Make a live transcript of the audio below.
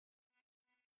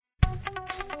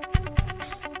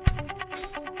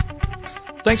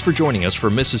Thanks for joining us for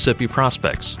Mississippi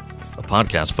Prospects, a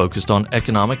podcast focused on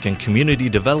economic and community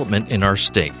development in our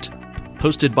state.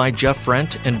 Hosted by Jeff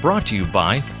Frent and brought to you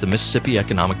by the Mississippi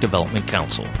Economic Development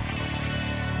Council.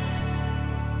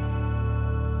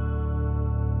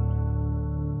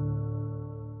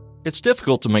 It's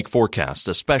difficult to make forecasts,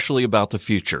 especially about the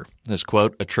future. This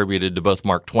quote, attributed to both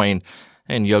Mark Twain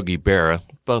and Yogi Berra,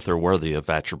 both are worthy of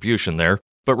attribution there.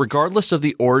 But regardless of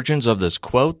the origins of this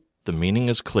quote, the meaning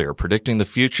is clear. Predicting the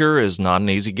future is not an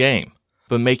easy game.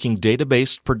 But making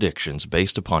data-based predictions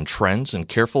based upon trends and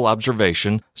careful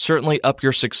observation certainly up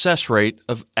your success rate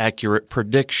of accurate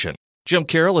prediction. Jim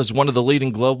Carroll is one of the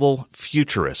leading global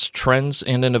futurists, trends,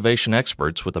 and innovation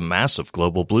experts with a massive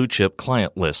global blue-chip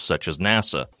client list such as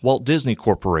NASA, Walt Disney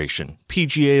Corporation,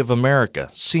 PGA of America,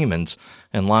 Siemens,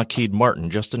 and Lockheed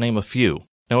Martin, just to name a few.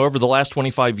 Now, over the last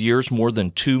 25 years, more than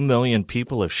 2 million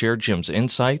people have shared Jim's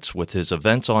insights with his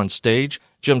events on stage.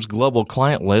 Jim's global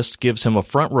client list gives him a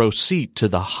front row seat to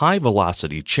the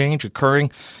high-velocity change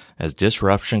occurring as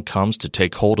disruption comes to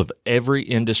take hold of every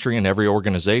industry and every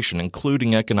organization,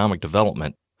 including economic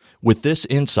development. With this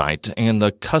insight and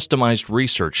the customized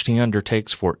research he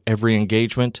undertakes for every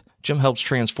engagement, Jim helps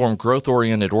transform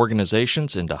growth-oriented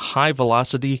organizations into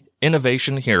high-velocity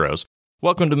innovation heroes.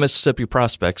 Welcome to Mississippi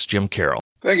Prospects, Jim Carroll.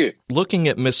 Thank you. Looking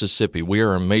at Mississippi, we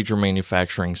are a major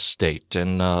manufacturing state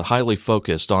and highly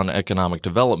focused on economic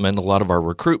development. A lot of our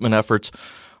recruitment efforts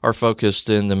are focused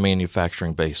in the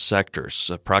manufacturing-based sectors.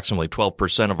 Approximately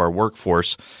 12% of our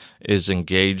workforce is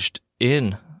engaged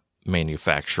in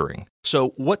manufacturing.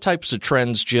 So what types of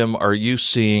trends, Jim, are you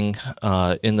seeing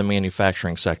in the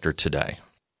manufacturing sector today?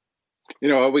 You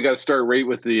know, we got to start right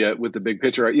with the big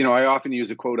picture. You know, I often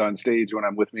use a quote on stage when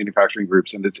I'm with manufacturing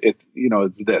groups, and it's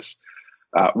this.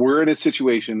 We're in a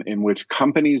situation in which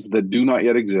companies that do not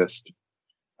yet exist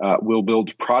will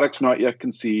build products not yet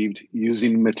conceived,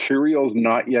 using materials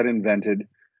not yet invented,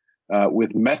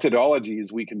 with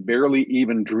methodologies we can barely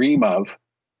even dream of,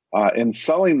 and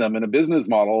selling them in a business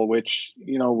model which,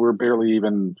 you know, we're barely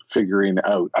even figuring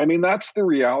out. I mean, that's the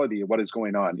reality of what is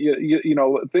going on. You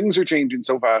know, things are changing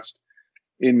so fast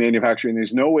in manufacturing.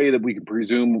 There's no way that we can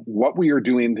presume what we are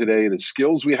doing today, the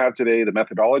skills we have today, the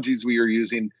methodologies we are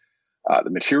using, the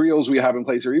materials we have in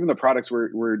place, or even the products we're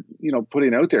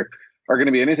putting out there are going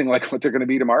to be anything like what they're going to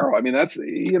be tomorrow. I mean, that's,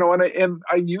 and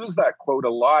I use that quote a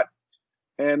lot.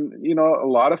 And, you know, a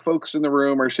lot of folks in the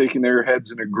room are shaking their heads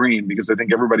and agreeing because I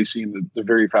think everybody's seeing the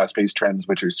very fast-paced trends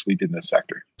which are sweeping this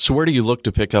sector. So where do you look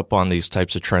to pick up on these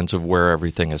types of trends of where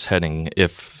everything is heading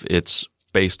if it's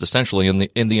based essentially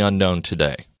in the unknown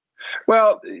today?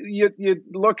 Well, you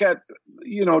look at,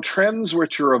 you know, trends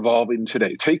which are evolving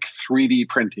today. Take 3D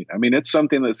printing. I mean, it's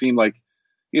something that seemed like,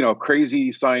 you know,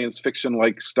 crazy science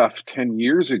fiction-like stuff 10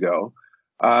 years ago.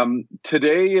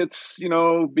 Today, it's, you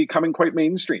know, becoming quite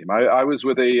mainstream. I was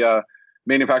with a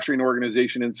manufacturing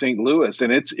organization in St. Louis,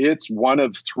 and it's one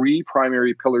of three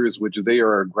primary pillars which they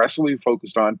are aggressively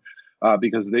focused on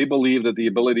because they believe that the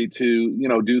ability to, you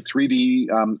know, do 3D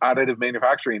additive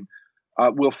manufacturing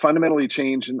will fundamentally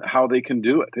change in how they can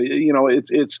do it. You know,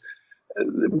 it's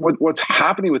what's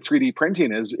happening with 3D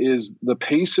printing is the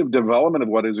pace of development of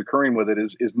what is occurring with it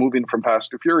is moving from fast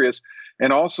to furious,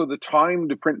 and also the time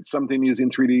to print something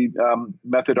using 3D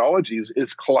methodologies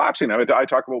is collapsing. I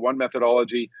talk about one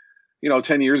methodology, you know,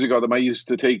 10 years ago that might used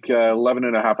to take 11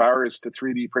 and a half hours to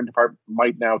 3D print apart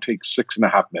might now take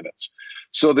 6.5 minutes.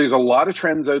 So there's a lot of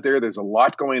trends out there. There's a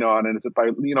lot going on. And it's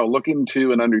by, you know, looking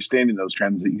to and understanding those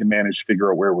trends that you can manage to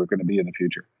figure out where we're going to be in the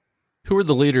future. Who are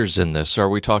the leaders in this? Are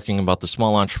we talking about the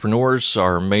small entrepreneurs,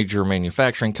 our major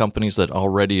manufacturing companies that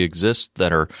already exist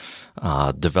that are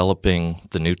developing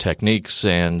the new techniques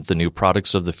and the new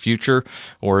products of the future?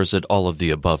 Or is it all of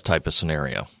the above type of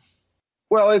scenario?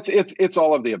 Well, it's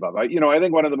all of the above. I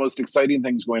think one of the most exciting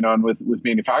things going on with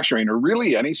manufacturing, or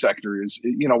really any sector, is,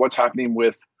 you know, what's happening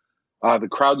with the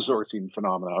crowdsourcing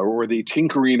phenomena or the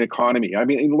tinkering economy. I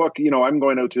mean, look, you know, I'm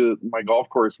going out to my golf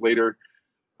course later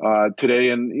today,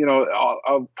 and, you know,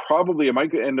 I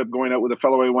might end up going out with a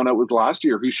fellow I went out with last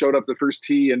year who showed up the first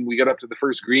tee, and we got up to the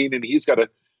first green, and he's got a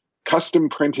custom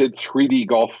printed 3D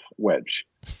golf wedge.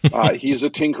 He's a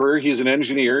tinkerer. He's an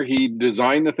engineer. He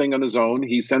designed the thing on his own.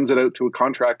 He sends it out to a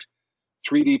contract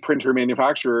 3D printer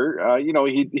manufacturer. You know,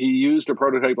 he used a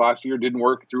prototype last year, didn't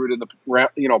work, threw it in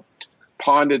the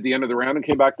pond at the end of the round, and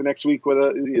came back the next week with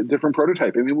a different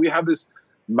prototype. I mean, we have this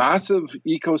massive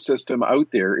ecosystem out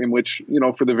there in which, you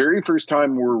know, for the very first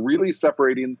time, we're really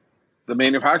separating the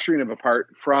manufacturing of a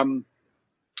part from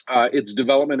its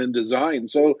development and design.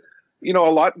 So, you know,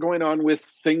 a lot going on with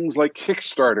things like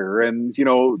Kickstarter and, you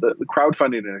know, the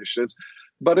crowdfunding initiatives.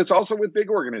 but it's also with big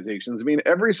organizations. I mean,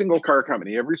 every single car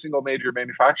company, every single major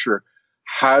manufacturer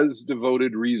has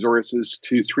devoted resources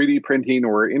to 3D printing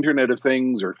or Internet of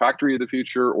Things or Factory of the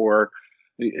Future or,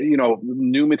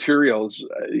 new materials,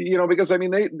 because I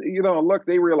mean,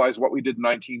 they realize what we did in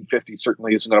 1950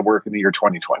 certainly isn't going to work in the year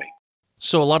 2020.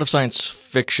 So a lot of science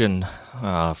fiction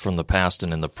from the past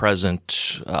and in the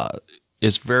present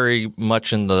is very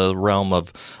much in the realm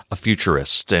of a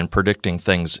futurist and predicting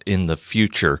things in the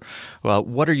future.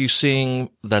 What are you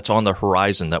seeing that's on the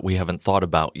horizon that we haven't thought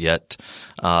about yet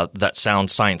that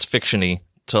sounds science fiction-y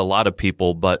to a lot of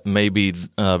people, but maybe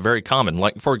very common?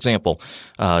 Like, for example,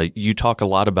 you talk a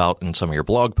lot about in some of your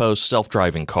blog posts,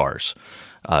 self-driving cars.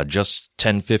 Just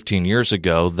 10, 15 years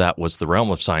ago, that was the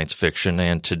realm of science fiction,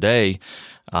 and today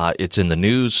it's in the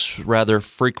news rather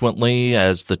frequently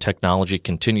as the technology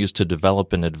continues to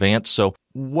develop and advance. So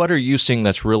what are you seeing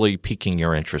that's really piquing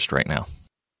your interest right now?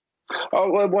 Oh,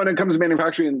 well, when it comes to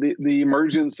manufacturing, the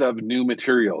emergence of new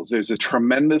materials, there's a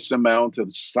tremendous amount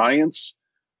of science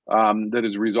that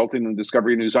is resulting in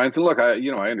discovery of new science. And look, I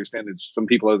understand there's some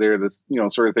people out there that,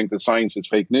 sort of think that science is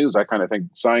fake news. I kind of think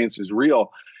science is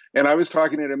real. And I was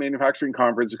talking at a manufacturing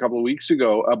conference a couple of weeks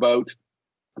ago about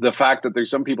the fact that there's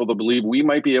some people that believe we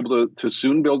might be able to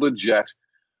soon build a jet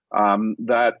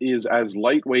that is as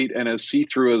lightweight and as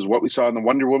see-through as what we saw in the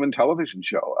Wonder Woman television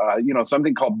show.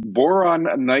 Something called boron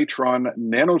nitron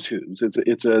nanotubes.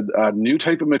 It's a new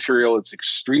type of material. It's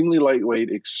extremely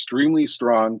lightweight, extremely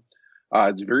strong.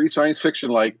 It's very science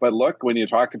fiction-like. But look, when you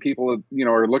talk to people that,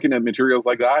 are looking at materials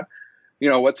like that,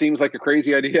 what seems like a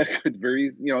crazy idea could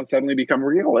very, suddenly become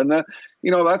real. And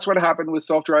that's what happened with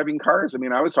self-driving cars. I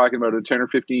mean, I was talking about it 10 or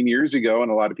 15 years ago,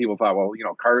 and a lot of people thought, well,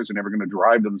 cars are never going to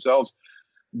drive themselves.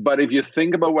 But if you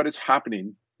think about what is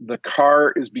happening, the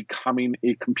car is becoming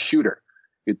a computer.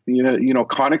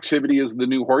 Connectivity is the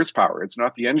new horsepower. It's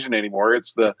not the engine anymore.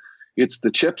 It's the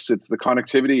chips. It's the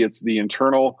connectivity. It's the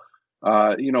internal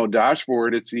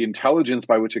dashboard. It's the intelligence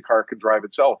by which a car could drive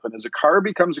itself. And as a car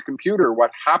becomes a computer,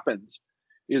 what happens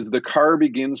is the car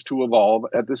begins to evolve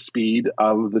at the speed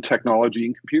of the technology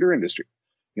and computer industry.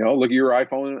 Look at your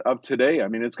iPhone of today. I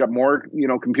mean, it's got more,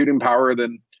 computing power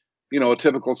than, a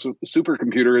typical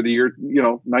supercomputer of the year,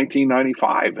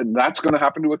 1995. And that's going to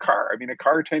happen to a car. I mean, a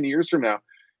car 10 years from now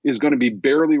is going to be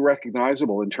barely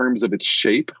recognizable in terms of its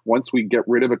shape. Once we get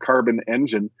rid of a carbon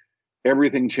engine,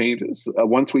 everything changes.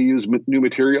 Once we use new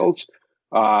materials,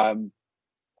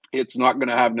 it's not going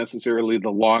to have necessarily the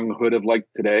long hood of like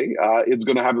today. It's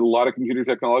going to have a lot of computer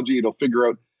technology. It'll figure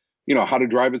out, how to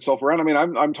drive itself around. I mean,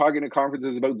 I'm talking at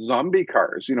conferences about zombie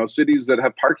cars, cities that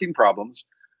have parking problems,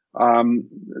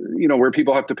 where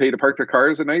people have to pay to park their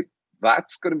cars at night.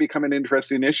 That's going to become an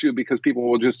interesting issue because people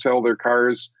will just tell their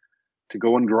cars to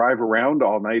go and drive around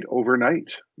all night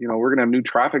overnight. We're going to have new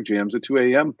traffic jams at 2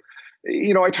 a.m.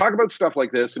 I talk about stuff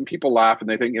like this and people laugh and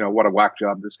they think, what a whack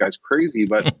job. This guy's crazy.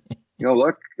 But,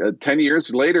 look, 10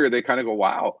 years later, they kind of go,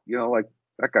 wow, like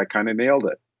that guy kind of nailed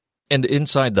it. And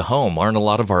inside the home, aren't a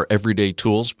lot of our everyday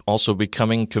tools also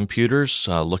becoming computers?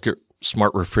 Look at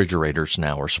smart refrigerators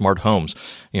now or smart homes.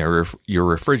 Your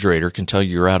refrigerator can tell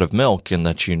you're out of milk and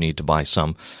that you need to buy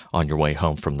some on your way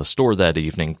home from the store that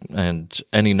evening. And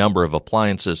any number of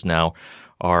appliances now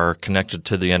are connected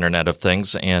to the Internet of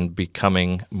Things and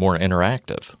becoming more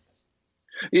interactive.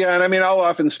 Yeah, and I mean, I'll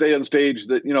often say on stage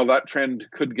that, that trend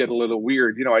could get a little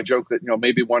weird. I joke that,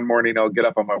 maybe one morning I'll get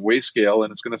up on my weigh scale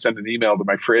and it's going to send an email to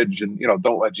my fridge and,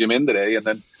 don't let Jim in today. And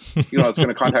then, it's going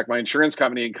to contact my insurance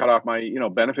company and cut off my,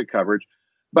 benefit coverage.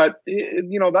 But,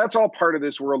 that's all part of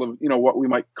this world of, what we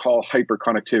might call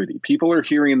hyperconnectivity. People are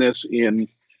hearing this in,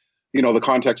 the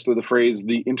context of the phrase,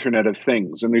 the Internet of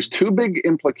Things. And there's two big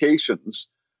implications.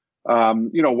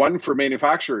 One for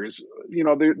manufacturers,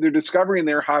 they're discovering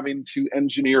they're having to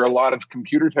engineer a lot of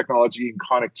computer technology and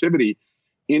connectivity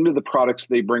into the products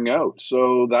they bring out.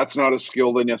 So that's not a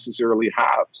skill they necessarily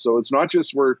have. So it's not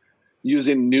just we're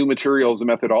using new materials and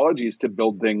methodologies to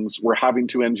build things. We're having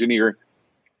to engineer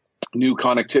new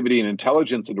connectivity and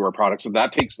intelligence into our products. And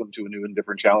that takes them to a new and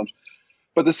different challenge.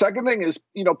 But the second thing is,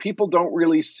 people don't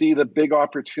really see the big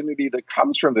opportunity that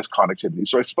comes from this connectivity.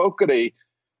 So I spoke at a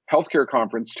healthcare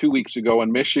conference 2 weeks ago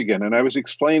in Michigan, and I was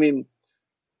explaining,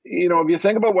 if you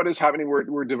think about what is happening,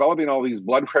 we're developing all these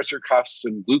blood pressure cuffs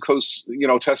and glucose,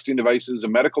 testing devices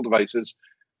and medical devices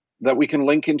that we can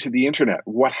link into the internet.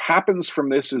 What happens from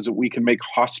this is that we can make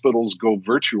hospitals go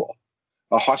virtual.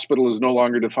 A hospital is no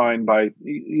longer defined by,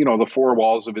 the four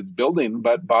walls of its building,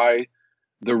 but by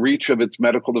the reach of its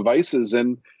medical devices.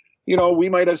 And we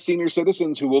might have senior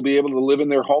citizens who will be able to live in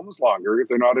their homes longer if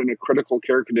they're not in a critical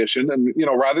care condition. And,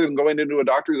 rather than going into a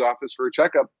doctor's office for a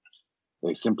checkup,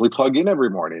 They simply plug in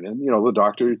every morning, and the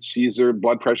doctor sees their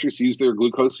blood pressure, sees their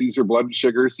glucose, sees their blood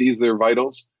sugar, sees their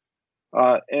vitals,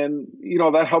 and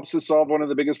that helps us solve one of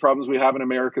the biggest problems we have in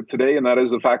America today, and that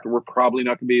is the fact that we're probably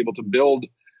not going to be able to build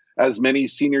as many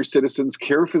senior citizens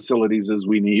care facilities as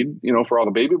we need, for all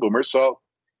the baby boomers. So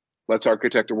let's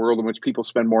architect a world in which people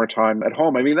spend more time at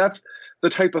home. I mean, that's the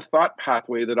type of thought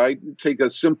pathway that I take a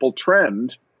simple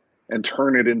trend and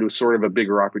turn it into sort of a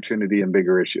bigger opportunity and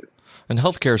bigger issue. And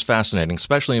healthcare is fascinating,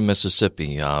 especially in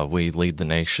Mississippi. We lead the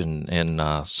nation in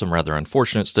some rather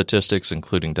unfortunate statistics,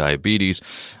 including diabetes,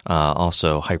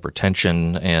 also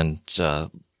hypertension, and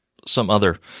some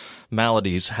other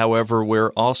maladies. However,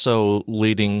 we're also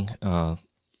leading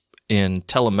in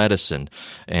telemedicine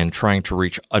and trying to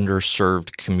reach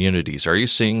underserved communities. Are you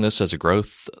seeing this as a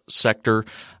growth sector?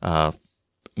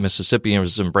 Mississippi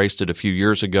has embraced it a few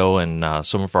years ago, and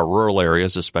some of our rural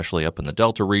areas, especially up in the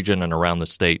Delta region and around the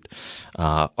state,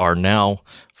 are now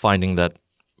finding that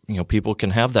people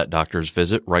can have that doctor's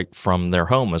visit right from their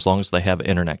home as long as they have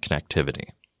internet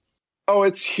connectivity. Oh,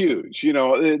 it's huge.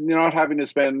 Not having to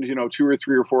spend 2 or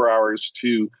 3 or 4 hours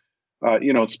to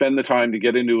spend the time to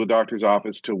get into a doctor's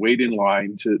office, to wait in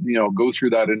line, to go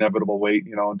through that inevitable wait,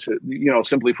 to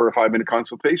simply for a 5-minute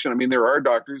consultation. I mean, there are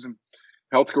doctors and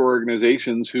healthcare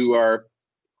organizations who are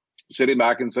sitting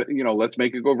back and say, let's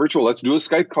make it go virtual. Let's do a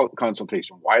Skype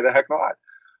consultation. Why the heck not?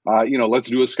 Let's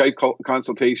do a Skype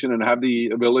consultation and have the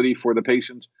ability for the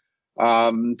patient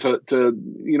to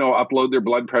upload their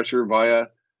blood pressure via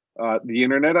the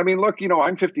internet. I mean, look,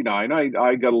 I'm 59.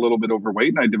 I got a little bit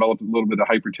overweight and I developed a little bit of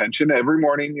hypertension. Every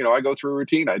morning, I go through a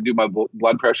routine. I do my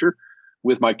blood pressure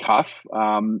with my cuff.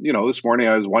 This morning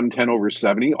I was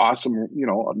 110/70. Awesome,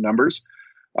 numbers.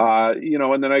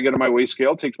 And then I get on my weight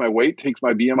scale, takes my weight, takes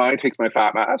my BMI, takes my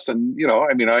fat mass. And,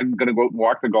 I'm going to go out and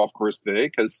walk the golf course today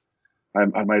because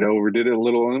I might have overdid it a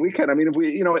little on the weekend. I mean, if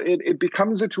we, it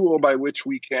becomes a tool by which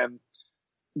we can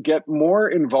get more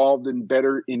involved and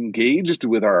better engaged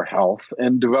with our health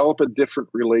and develop a different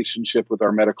relationship with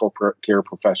our medical care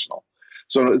professional.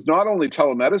 So it's not only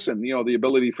telemedicine, the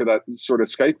ability for that sort of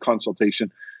Skype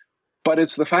consultation, but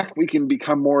it's the fact we can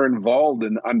become more involved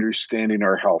in understanding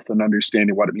our health and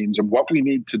understanding what it means and what we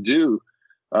need to do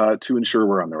to ensure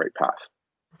we're on the right path.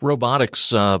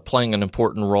 Robotics playing an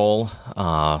important role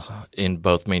in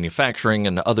both manufacturing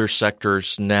and other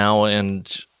sectors now,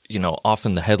 and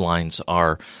often the headlines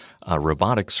are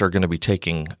robotics are going to be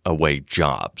taking away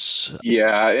jobs.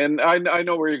 Yeah, and I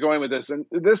know where you're going with this, and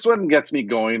this one gets me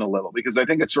going a little because I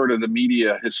think it's sort of the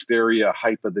media hysteria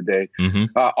hype of the day.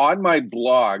 Mm-hmm. On my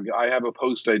blog, I have a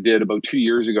post I did about 2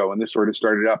 years ago when this sort of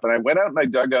started up, and I went out and I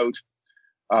dug out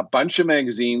a bunch of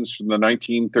magazines from the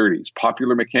 1930s,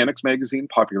 Popular Mechanics magazine,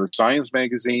 Popular Science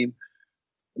magazine,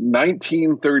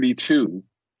 1932.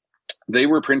 They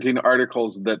were printing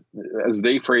articles that, as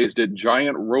they phrased it,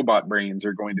 giant robot brains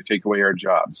are going to take away our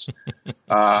jobs.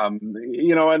 I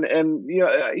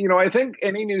think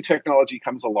any new technology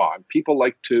comes along, people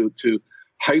like to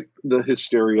hype the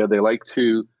hysteria. They like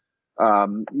to,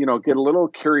 get a little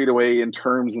carried away in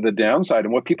terms of the downside.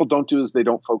 And what people don't do is they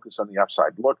don't focus on the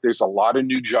upside. Look, there's a lot of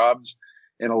new jobs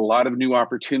and a lot of new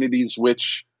opportunities,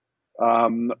 which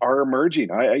are emerging.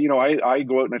 I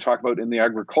go out and I talk about in the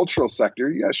agricultural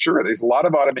sector. Yeah, sure. There's a lot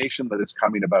of automation that is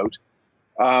coming about.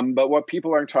 But what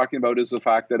people aren't talking about is the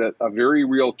fact that a very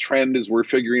real trend is we're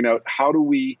figuring out how do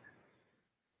we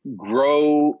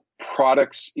grow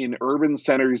products in urban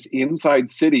centers inside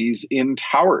cities in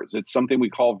towers. It's something we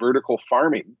call vertical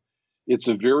farming. It's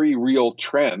a very real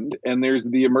trend. And there's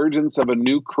the emergence of a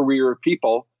new career of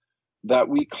people that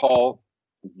we call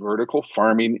vertical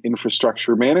farming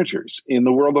infrastructure managers in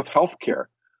the world of healthcare,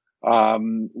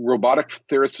 robotic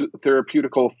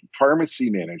therapeutical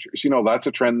pharmacy managers. That's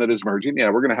a trend that is emerging.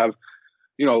 Yeah, we're going to have,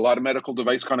 a lot of medical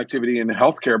device connectivity in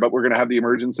healthcare, but we're going to have the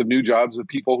emergence of new jobs of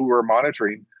people who are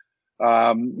monitoring,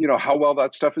 how well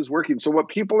that stuff is working. So what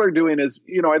people are doing is,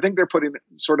 I think they're putting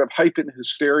sort of hype and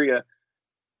hysteria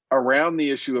around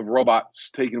the issue of robots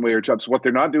taking away our jobs. What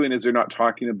they're not doing is they're not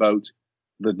talking about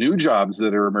the new jobs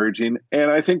that are emerging.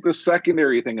 And I think the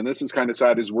secondary thing, and this is kind of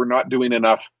sad, is we're not doing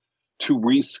enough to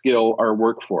reskill our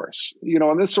workforce.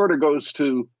 And this sort of goes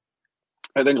to,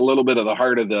 I think, a little bit of the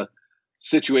heart of the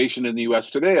situation in the U.S.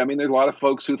 today. I mean, there's a lot of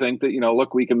folks who think that,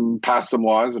 look, we can pass some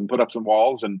laws and put up some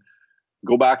walls and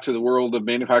go back to the world of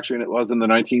manufacturing it was in the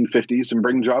 1950s and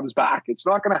bring jobs back. It's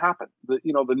not going to happen. The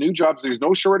new jobs, there's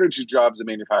no shortage of jobs in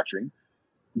manufacturing.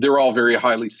 They're all very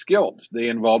highly skilled. They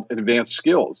involve advanced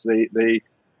skills.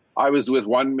 I was with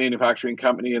one manufacturing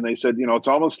company and they said, it's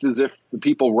almost as if the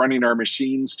people running our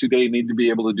machines today need to be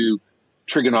able to do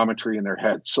trigonometry in their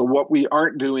heads. So what we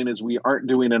aren't doing is we aren't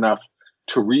doing enough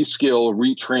to reskill,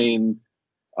 retrain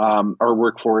our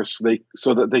workforce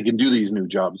so that they can do these new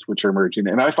jobs which are emerging.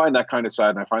 And I find that kind of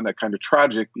sad, and I find that kind of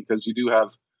tragic, because you do have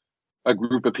a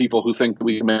group of people who think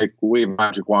we can wave a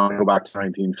magic wand and go back to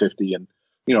 1950 and,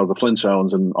 the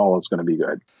Flintstones and all is going to be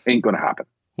good. Ain't going to happen.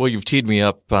 Well, you've teed me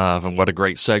up, and what a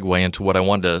great segue into what I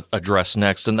wanted to address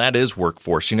next, and that is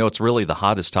workforce. It's really the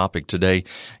hottest topic today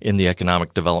in the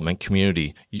economic development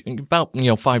community. About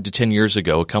 5 to 10 years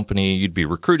ago, you'd be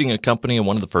recruiting a company, and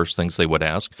one of the first things they would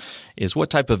ask is, what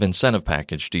type of incentive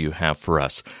package do you have for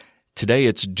us? Today,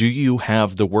 it's, do you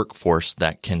have the workforce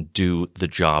that can do the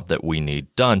job that we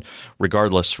need done,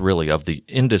 regardless really of the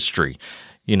industry?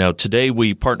 Today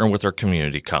we partner with our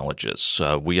community colleges.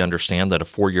 We understand that a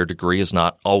 4-year degree is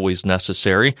not always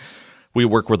necessary. We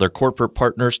work with our corporate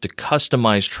partners to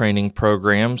customize training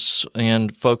programs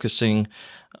and focusing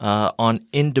on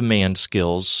in-demand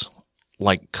skills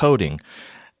like coding.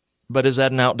 But is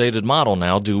that an outdated model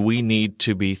now? Do we need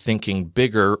to be thinking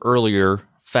bigger, earlier,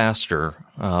 faster?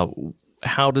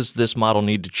 How does this model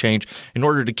need to change in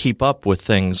order to keep up with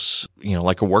things,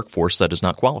 like a workforce that is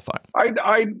not qualified?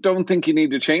 I don't think you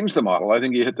need to change the model. I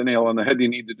think you hit the nail on the head. You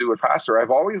need to do it faster. I've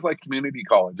always liked community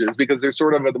colleges because they're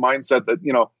sort of the mindset that,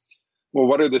 well,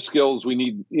 what are the skills we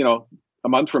need, a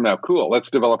month from now? Cool.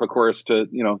 Let's develop a course to,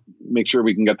 make sure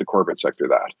we can get the corporate sector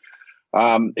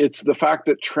that. It's the fact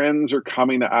that trends are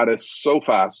coming at us so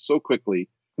fast, so quickly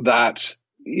that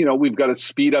we've got to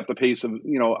speed up the pace of,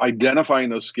 identifying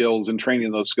those skills and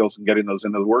training those skills and getting those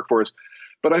into the workforce.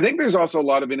 But I think there's also a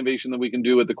lot of innovation that we can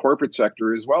do with the corporate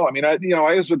sector as well. I mean, I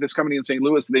was with this company in St.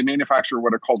 Louis. They manufacture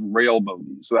what are called rail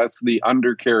bogies. So that's the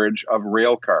undercarriage of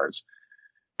rail cars.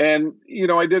 And,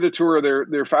 I did a tour of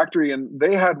their factory, and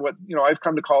they had what, I've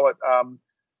come to call it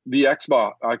the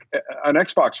Xbox, an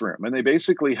Xbox room. And they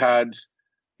basically had,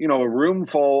 a room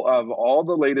full of all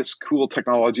the latest cool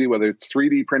technology, whether it's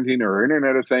 3D printing or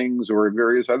Internet of Things or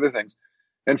various other things,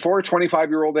 and 4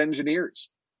 25-year-old engineers.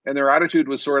 And their attitude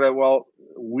was sort of, well,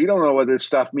 we don't know what this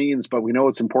stuff means, but we know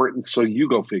it's important, so you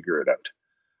go figure it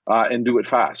out and do it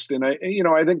fast. And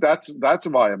I think that's a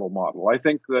viable model. I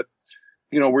think that,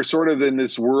 we're sort of in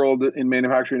this world in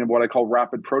manufacturing of what I call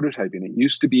rapid prototyping. It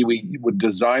used to be we would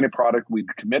design a product,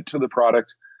 we'd commit to the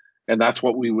product, and that's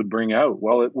what we would bring out.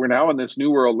 Well, we're now in this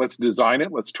new world. Let's design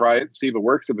it. Let's try it, see if it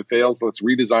works. If it fails, let's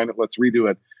redesign it. Let's redo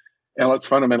it. And let's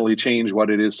fundamentally change what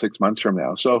it is 6 months from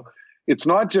now. So it's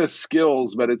not just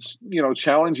skills, but it's,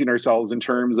 challenging ourselves in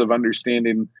terms of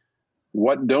understanding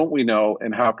what don't we know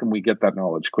and how can we get that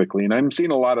knowledge quickly. And I'm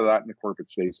seeing a lot of that in the corporate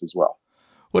space as well.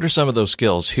 What are some of those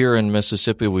skills? Here in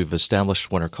Mississippi, we've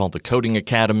established what are called the coding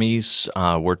academies.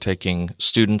 We're taking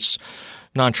students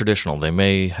non-traditional. They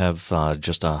may have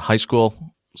just a high school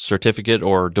certificate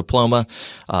or diploma,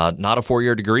 not a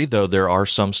 4-year degree, though there are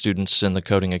some students in the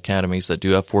coding academies that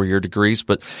do have 4-year degrees,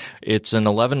 but it's an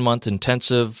 11-month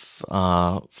intensive,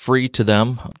 free to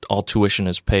them. All tuition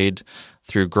is paid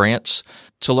through grants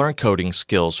to learn coding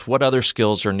skills. What other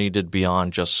skills are needed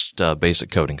beyond just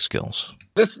basic coding skills?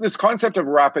 This concept of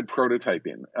rapid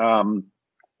prototyping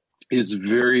is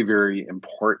very, very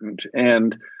important,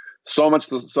 and so much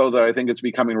so that I think it's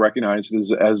becoming recognized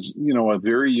as a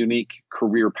very unique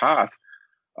career path.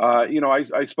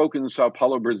 I spoke in Sao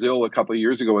Paulo, Brazil, a couple of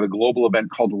years ago at a global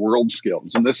event called World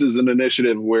Skills, and this is an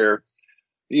initiative where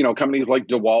companies like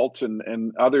DeWalt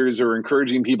and others are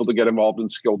encouraging people to get involved in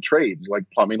skilled trades like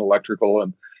plumbing, electrical,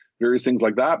 and various things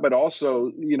like that, but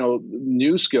also,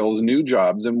 new skills, new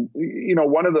jobs. And,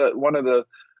 one of the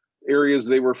areas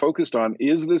they were focused on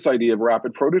is this idea of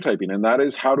rapid prototyping. And that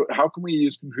is how can we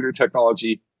use computer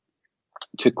technology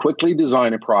to quickly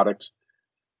design a product,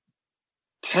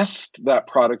 test that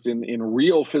product in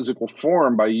real physical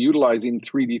form by utilizing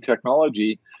 3D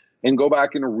technology, and go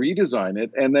back and redesign it.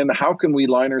 And then how can we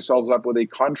line ourselves up with a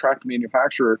contract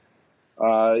manufacturer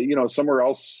somewhere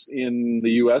else in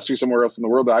the US or somewhere else in the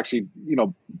world to actually,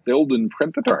 build and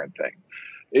print the darn thing.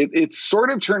 It's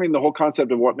sort of turning the whole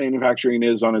concept of what manufacturing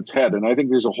is on its head. And I think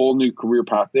there's a whole new career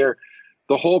path there.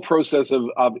 The whole process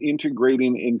of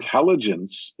integrating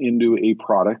intelligence into a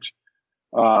product,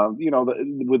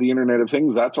 with the Internet of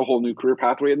Things, that's a whole new career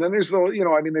pathway. And then there's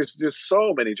there's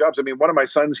so many jobs. I mean, one of my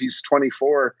sons, he's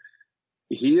 24.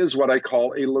 He is what I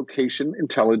call a location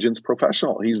intelligence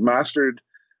professional. He's mastered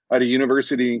at a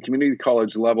university and community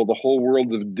college level the whole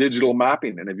world of digital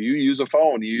mapping. And if you use a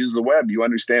phone, you use the web, you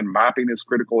understand mapping is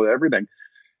critical to everything.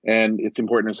 And it's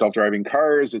important to self-driving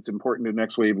cars. It's important to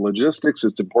next wave logistics.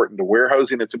 It's important to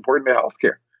warehousing. It's important to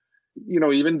healthcare.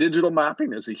 Even digital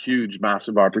mapping is a huge,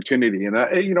 massive opportunity. And,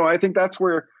 I think that's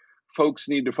where folks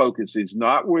need to focus is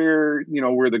not where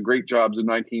the great jobs of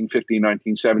 1950,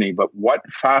 1970, but what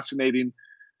fascinating,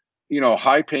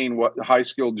 high paying, high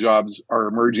skilled jobs are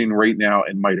emerging right now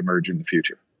and might emerge in the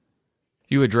future.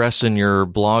 You address in your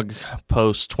blog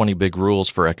post 20 Big Rules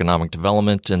for Economic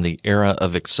Development in the Era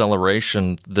of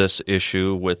Acceleration this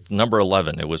issue with number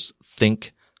 11. It was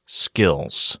Think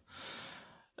Skills.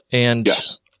 And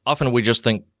yes. Often we just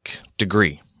think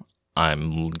degree.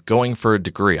 I'm going for a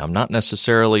degree. I'm not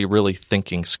necessarily really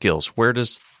thinking skills. Where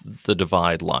does the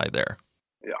divide lie there?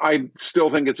 I still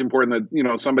think it's important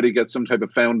that, somebody gets some type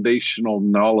of foundational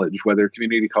knowledge, whether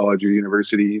community college or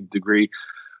university degree.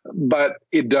 But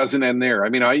it doesn't end there. I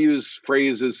mean, I use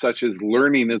phrases such as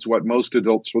learning is what most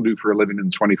adults will do for a living in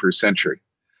the 21st century.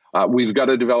 We've got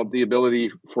to develop the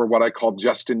ability for what I call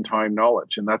just-in-time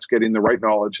knowledge, and that's getting the right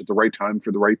knowledge at the right time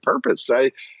for the right purpose.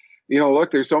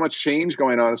 Look, there's so much change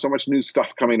going on, so much new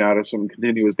stuff coming at us on a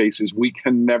continuous basis. We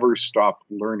can never stop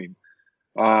learning.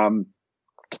 And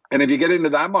if you get into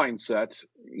that mindset,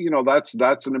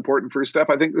 that's an important first step.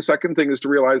 I think the second thing is to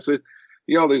realize that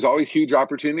there's always huge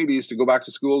opportunities to go back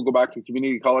to school, go back to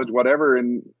community college, whatever,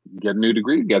 and get a new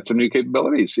degree, get some new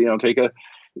capabilities. Take a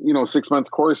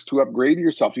 6-month course to upgrade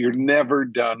yourself. You're never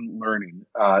done learning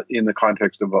in the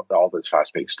context of all this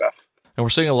fast-paced stuff. And we're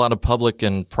seeing a lot of public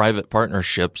and private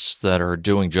partnerships that are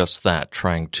doing just that,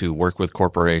 trying to work with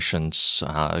corporations,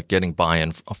 getting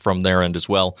buy-in from their end as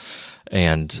well,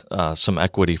 and some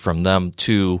equity from them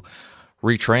to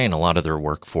retrain a lot of their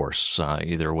workforce,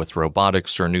 either with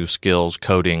robotics or new skills,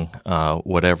 coding,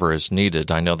 whatever is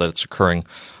needed. I know that it's occurring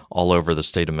all over the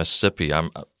state of Mississippi.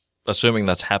 I'm assuming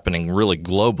that's happening really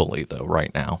globally, though,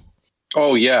 right now.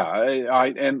 Oh yeah,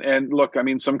 and look, I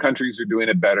mean, some countries are doing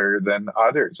it better than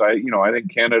others. I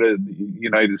think Canada, the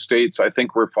United States, I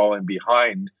think we're falling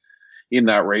behind in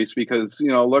that race because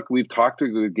look, we've talked a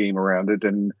good game around it,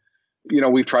 and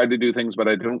we've tried to do things, but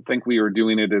I don't think we are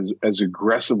doing it as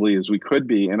aggressively as we could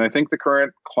be. And I think the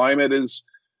current climate is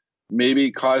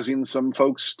maybe causing some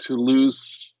folks to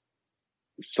lose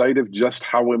sight of just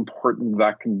how important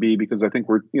that can be, because I think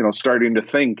we're starting to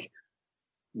think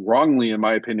wrongly, in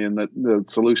my opinion, that the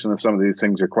solution to some of these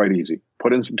things are quite easy.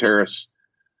 Put in some tariffs,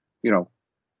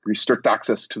 restrict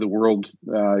access to the world,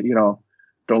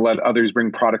 don't let others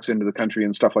bring products into the country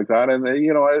and stuff like that. And,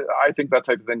 I think that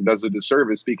type of thing does a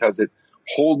disservice because it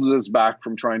holds us back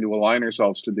from trying to align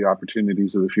ourselves to the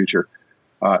opportunities of the future,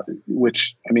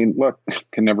 which, I mean, look,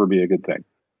 can never be a good thing.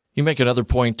 You make another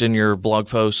point in your blog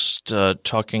post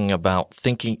talking about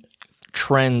thinking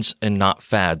trends and not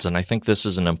fads. And I think this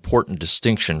is an important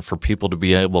distinction for people to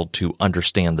be able to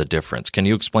understand the difference. Can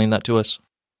you explain that to us?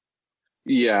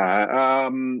 Yeah.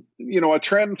 A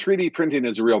trend, 3D printing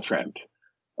is a real trend.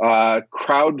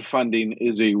 Crowdfunding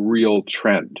is a real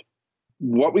trend.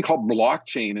 What we call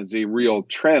blockchain is a real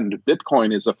trend.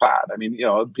 Bitcoin is a fad. I mean,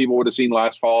 people would have seen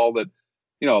last fall that,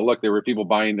 look, there were people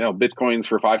buying Bitcoins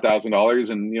for $5,000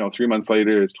 and, 3 months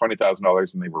later it's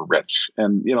 $20,000 and they were rich.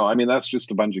 And, that's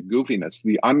just a bunch of goofiness.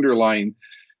 The underlying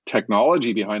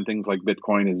technology behind things like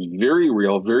Bitcoin is very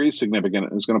real, very significant,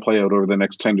 and it's going to play out over the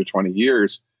next 10 to 20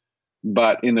 years.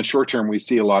 But in the short term, we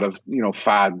see a lot of,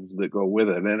 fads that go with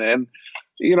it. And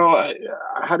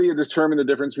how do you determine the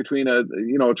difference between a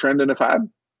trend and a fad?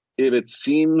 If it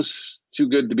seems too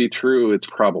good to be true, it's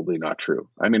probably not true.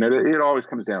 I mean, it always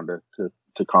comes down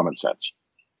to common sense.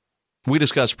 We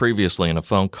discussed previously in a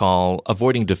phone call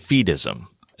avoiding defeatism,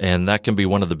 and that can be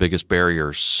one of the biggest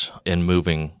barriers in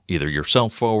moving either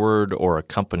yourself forward or a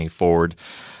company forward.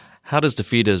 How does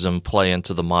defeatism play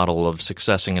into the model of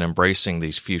successing and embracing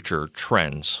these future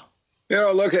trends?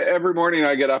 Look, every morning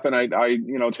I get up and I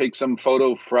take some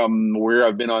photo from where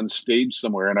I've been on stage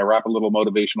somewhere, and I wrap a little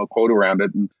motivational quote around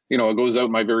it, and it goes out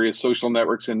in my various social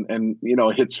networks and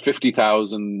hits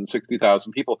 50,000,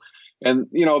 60,000 people. And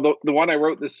the one I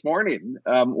wrote this morning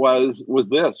was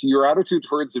this: your attitude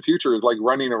towards the future is like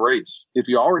running a race. If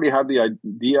you already have the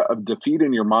idea of defeat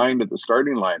in your mind at the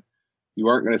starting line, you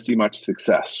aren't going to see much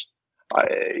success.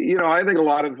 I think a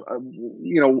lot of,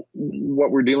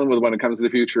 what we're dealing with when it comes to the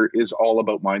future is all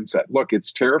about mindset. Look,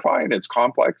 it's terrifying. It's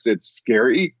complex. It's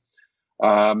scary.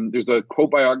 There's a quote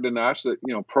by Ogden Nash that,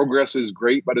 progress is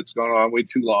great, but it's gone on way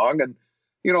too long. And,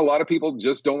 a lot of people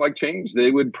just don't like change. They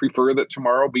would prefer that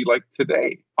tomorrow be like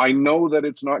today. I know that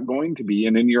it's not going to be.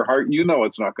 And in your heart,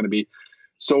 it's not going to be.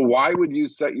 So why would you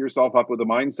set yourself up with a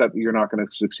mindset that you're not going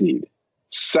to succeed?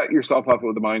 Set yourself up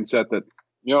with a mindset that,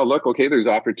 look, okay, there's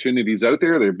opportunities out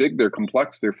there. They're big, they're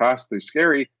complex, they're fast, they're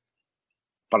scary,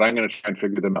 but I'm going to try and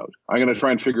figure them out. I'm going to try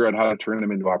and figure out how to turn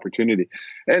them into opportunity.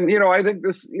 And, I think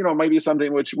this, might be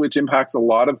something which impacts a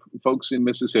lot of folks in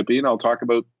Mississippi. And I'll talk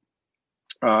about,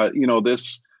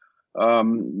 This,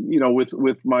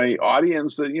 with my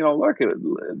audience, that, look,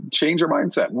 change our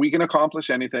mindset. We can accomplish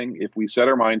anything if we set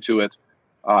our mind to it.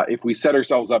 If we set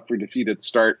ourselves up for defeat at the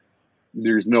start,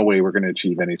 there's no way we're going to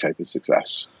achieve any type of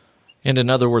success. And in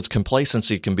other words,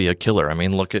 complacency can be a killer. I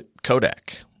mean, look at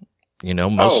Kodak. Kodak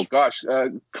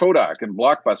and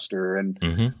Blockbuster.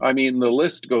 And I mean, the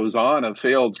list goes on of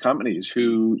failed companies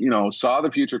who, saw the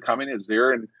future coming as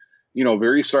there in,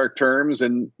 very stark terms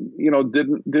and,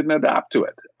 didn't adapt to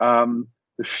it.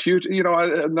 The future,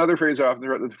 another phrase I often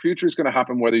hear, the future is going to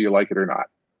happen whether you like it or not.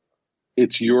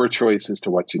 It's your choice as to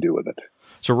what you do with it.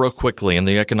 So real quickly, in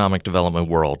the economic development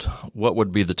world, what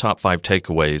would be the top 5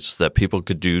 takeaways that people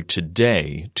could do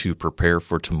today to prepare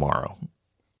for tomorrow?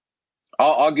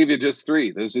 I'll give you just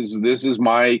 3. This is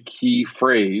my key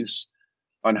phrase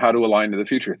on how to align to the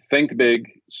future. Think big,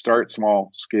 start small,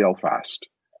 scale fast.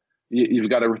 You've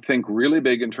got to think really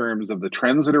big in terms of the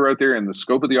trends that are out there and the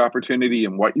scope of the opportunity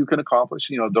and what you can accomplish.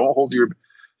 Don't hold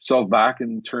yourself back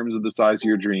in terms of the size of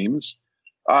your dreams.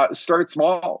 Start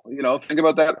small. Think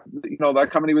about that. That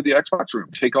company with the Xbox room.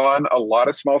 Take on a lot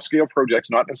of small scale projects,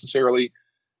 not necessarily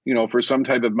for some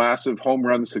type of massive home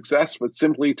run success, but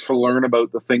simply to learn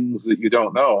about the things that you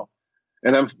don't know.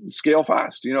 And then scale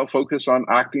fast, focus on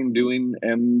acting, doing,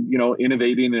 and,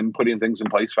 innovating and putting things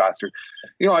in place faster.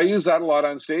 I use that a lot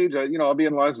on stage. I'll be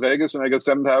in Las Vegas and I got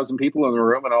 7,000 people in the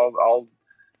room and I'll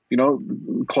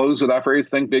close with that phrase,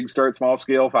 think big, start small,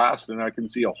 scale fast. And I can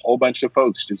see a whole bunch of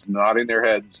folks just nodding their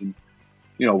heads and,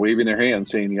 waving their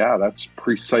hands saying, yeah, that's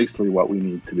precisely what we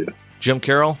need to do. Jim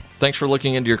Carroll, thanks for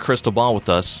looking into your crystal ball with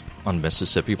us on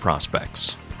Mississippi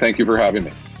Prospects. Thank you for having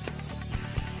me.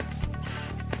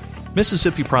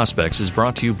 Mississippi Prospects is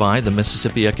brought to you by the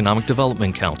Mississippi Economic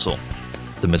Development Council,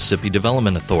 the Mississippi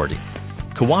Development Authority,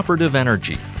 Cooperative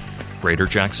Energy, Greater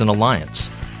Jackson Alliance,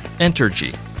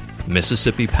 Entergy,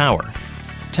 Mississippi Power,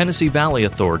 Tennessee Valley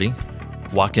Authority,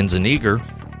 Watkins & Eager,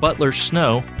 Butler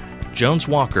Snow, Jones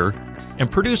Walker,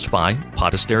 and produced by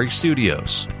Podastery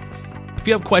Studios. If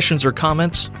you have questions or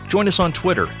comments, join us on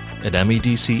Twitter at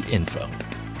MEDC Info.